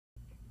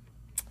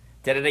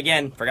Did it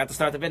again. Forgot to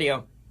start the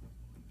video.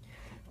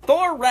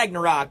 Thor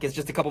Ragnarok is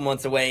just a couple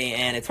months away,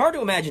 and it's hard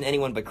to imagine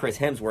anyone but Chris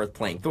Hemsworth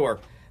playing Thor,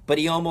 but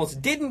he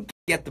almost didn't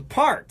get the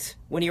part.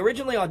 When he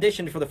originally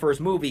auditioned for the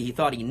first movie, he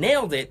thought he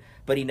nailed it,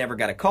 but he never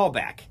got a call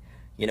back.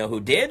 You know who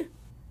did?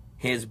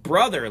 His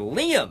brother,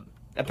 Liam.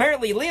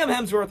 Apparently, Liam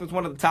Hemsworth was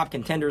one of the top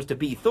contenders to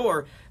be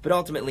Thor, but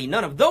ultimately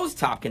none of those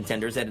top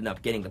contenders ended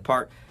up getting the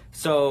part,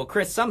 so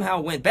Chris somehow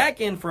went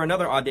back in for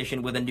another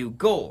audition with a new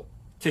goal,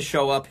 to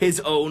show up his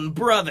own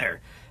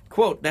brother.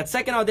 Quote, that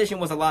second audition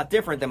was a lot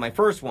different than my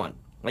first one.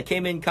 I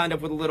came in kind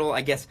of with a little,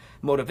 I guess,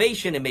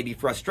 motivation and maybe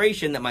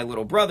frustration that my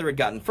little brother had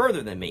gotten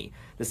further than me.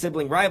 The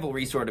sibling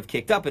rivalry sort of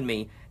kicked up in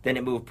me, then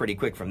it moved pretty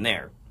quick from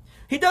there.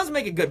 He does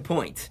make a good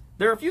point.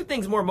 There are a few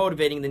things more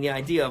motivating than the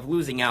idea of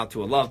losing out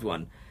to a loved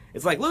one.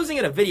 It's like losing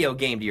at a video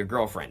game to your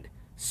girlfriend.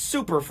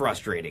 Super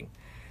frustrating.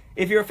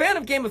 If you're a fan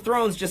of Game of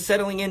Thrones just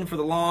settling in for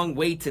the long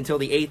wait until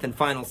the 8th and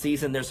final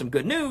season, there's some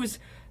good news.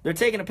 They're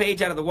taking a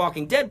page out of the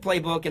Walking Dead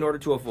playbook in order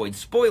to avoid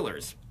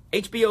spoilers.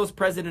 HBO's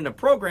president of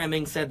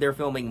programming said they're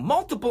filming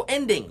multiple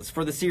endings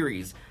for the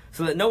series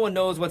so that no one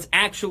knows what's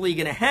actually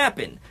going to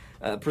happen.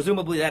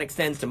 Presumably that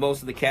extends to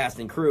most of the cast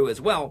and crew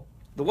as well.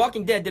 The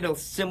Walking Dead did a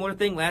similar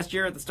thing last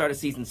year at the start of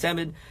Season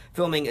 7,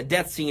 filming a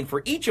death scene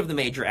for each of the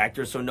major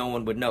actors so no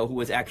one would know who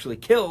was actually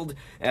killed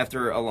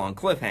after a long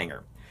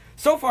cliffhanger.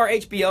 So far,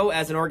 HBO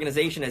as an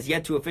organization has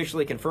yet to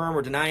officially confirm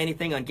or deny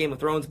anything on Game of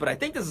Thrones, but I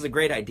think this is a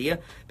great idea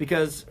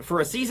because for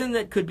a season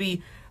that could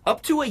be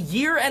up to a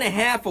year and a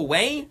half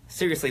away,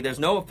 seriously, there's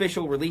no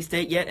official release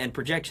date yet, and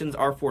projections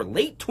are for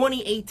late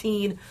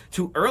 2018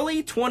 to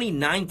early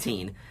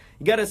 2019.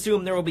 You gotta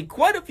assume there will be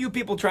quite a few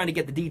people trying to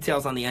get the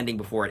details on the ending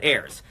before it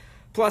airs.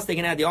 Plus, they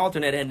can add the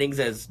alternate endings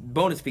as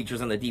bonus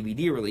features on the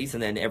DVD release,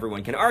 and then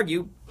everyone can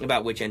argue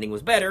about which ending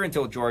was better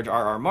until George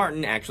R.R.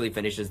 Martin actually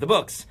finishes the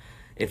books,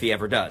 if he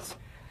ever does.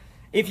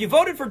 If you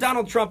voted for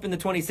Donald Trump in the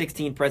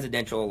 2016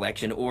 presidential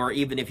election, or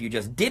even if you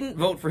just didn't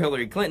vote for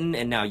Hillary Clinton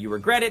and now you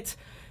regret it,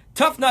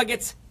 tough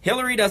nuggets,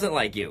 Hillary doesn't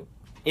like you.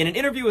 In an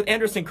interview with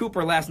Anderson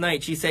Cooper last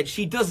night, she said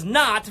she does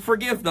not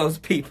forgive those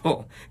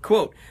people.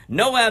 Quote,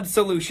 no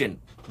absolution,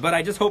 but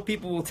I just hope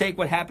people will take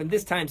what happened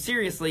this time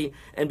seriously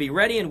and be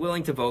ready and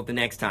willing to vote the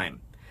next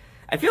time.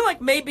 I feel like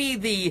maybe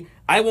the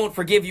I won't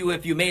forgive you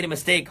if you made a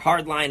mistake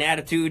hardline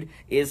attitude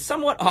is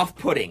somewhat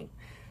off-putting.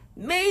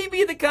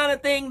 Maybe the kind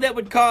of thing that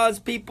would cause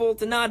people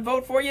to not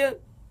vote for you?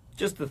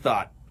 Just a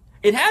thought.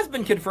 It has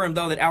been confirmed,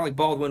 though, that Alec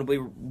Baldwin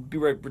will be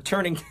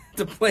returning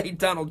to play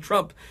Donald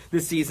Trump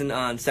this season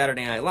on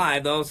Saturday Night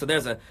Live, though, so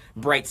there's a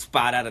bright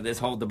spot out of this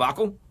whole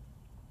debacle.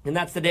 And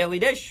that's the Daily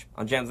Dish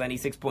on Gems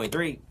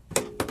 96.3.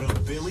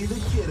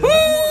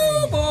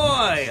 Woo,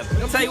 boy!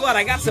 I'll tell you what,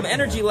 I got some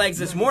energy legs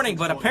this morning,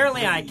 but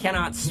apparently I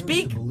cannot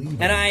speak,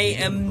 and I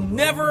am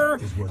never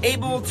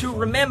able to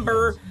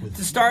remember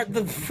to start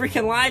the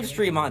freaking live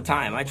stream on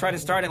time. I try to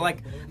start it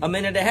like a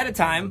minute ahead of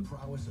time,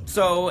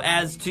 so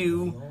as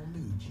to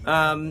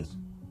you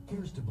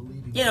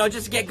know,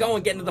 just get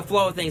going, get into the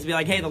flow of things, be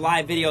like, hey, the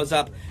live video's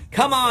up,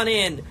 come on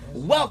in,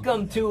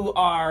 welcome to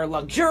our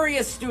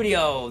luxurious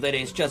studio that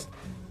is just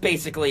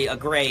basically a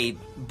gray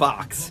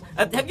box.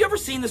 Have you ever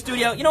seen the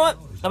studio? You know what,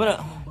 I'm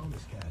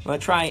gonna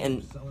try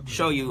and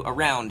show you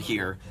around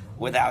here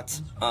without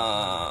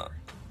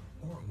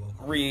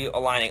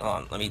realigning, hold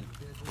on, let me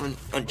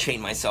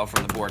unchain myself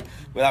from the board,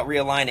 without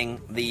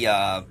realigning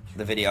the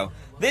video.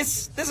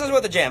 This is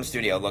what the Jam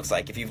Studio looks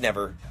like if you've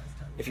never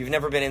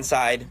been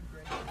inside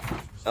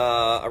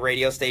a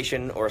radio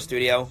station or a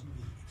studio.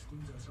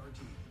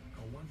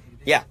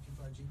 Yeah,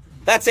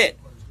 that's it.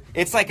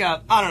 It's like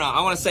a, I don't know,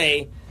 I want to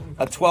say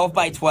a 12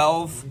 by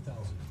 12,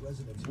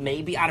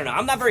 maybe, I don't know.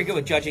 I'm not very good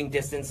with judging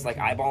distance, like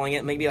eyeballing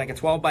it. Maybe like a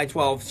 12 by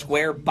 12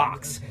 square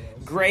box.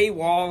 Gray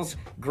walls,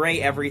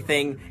 gray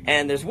everything,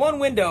 and there's one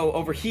window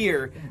over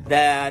here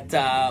that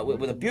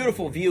with a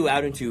beautiful view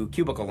out into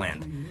cubicle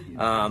land.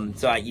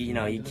 So you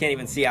know, you can't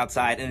even see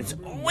outside, and it's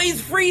always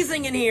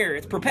freezing in here.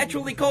 It's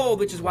perpetually cold,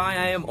 which is why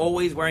I am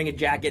always wearing a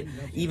jacket,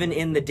 even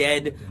in the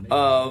dead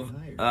of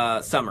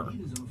summer.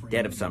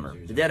 Dead of summer.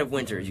 The dead of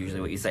winter is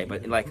usually what you say,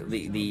 but like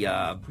the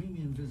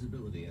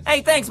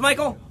hey, thanks,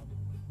 Michael.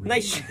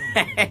 Nice.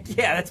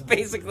 Yeah, that's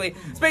basically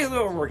what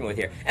we're working with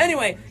here.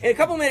 Anyway, in a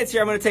couple minutes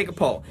here, I'm going to take a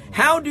poll.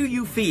 How do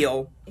you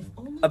feel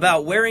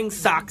about wearing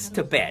socks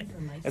to bed?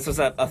 This was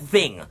a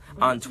thing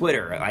on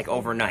Twitter, like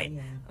overnight.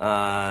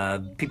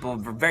 People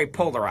were very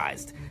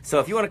polarized. So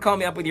if you want to call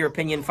me up with your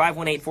opinion,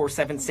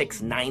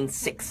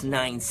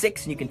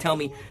 518-476-9696, and you can tell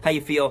me how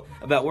you feel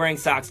about wearing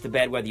socks to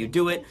bed, whether you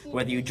do it,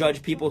 whether you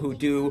judge people who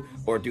do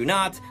or do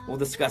not. We'll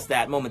discuss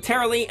that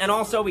momentarily. And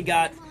also, we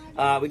got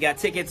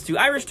tickets to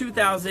Irish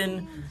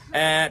 2000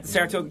 at the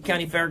Saratoga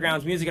County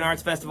Fairgrounds Music and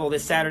Arts Festival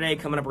this Saturday,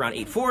 coming up around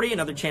 8:40.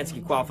 Another chance to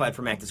get qualified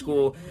for Back to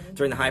School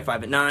during the High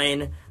Five at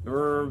 9,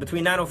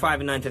 between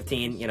 9:05 and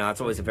 9:15. You know,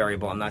 it's always a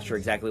variable. I'm not sure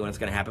exactly when it's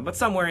going to happen, but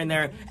somewhere in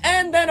there.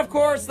 And then, of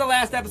course, the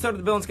last episode of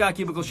the Bill and Scott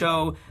Cubicle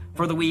Show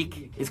for the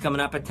week is coming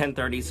up at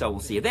 10:30, so we'll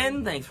see you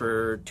then. Thanks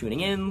for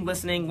tuning in,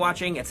 listening,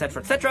 watching,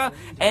 etc., etc.,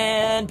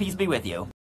 and peace be with you.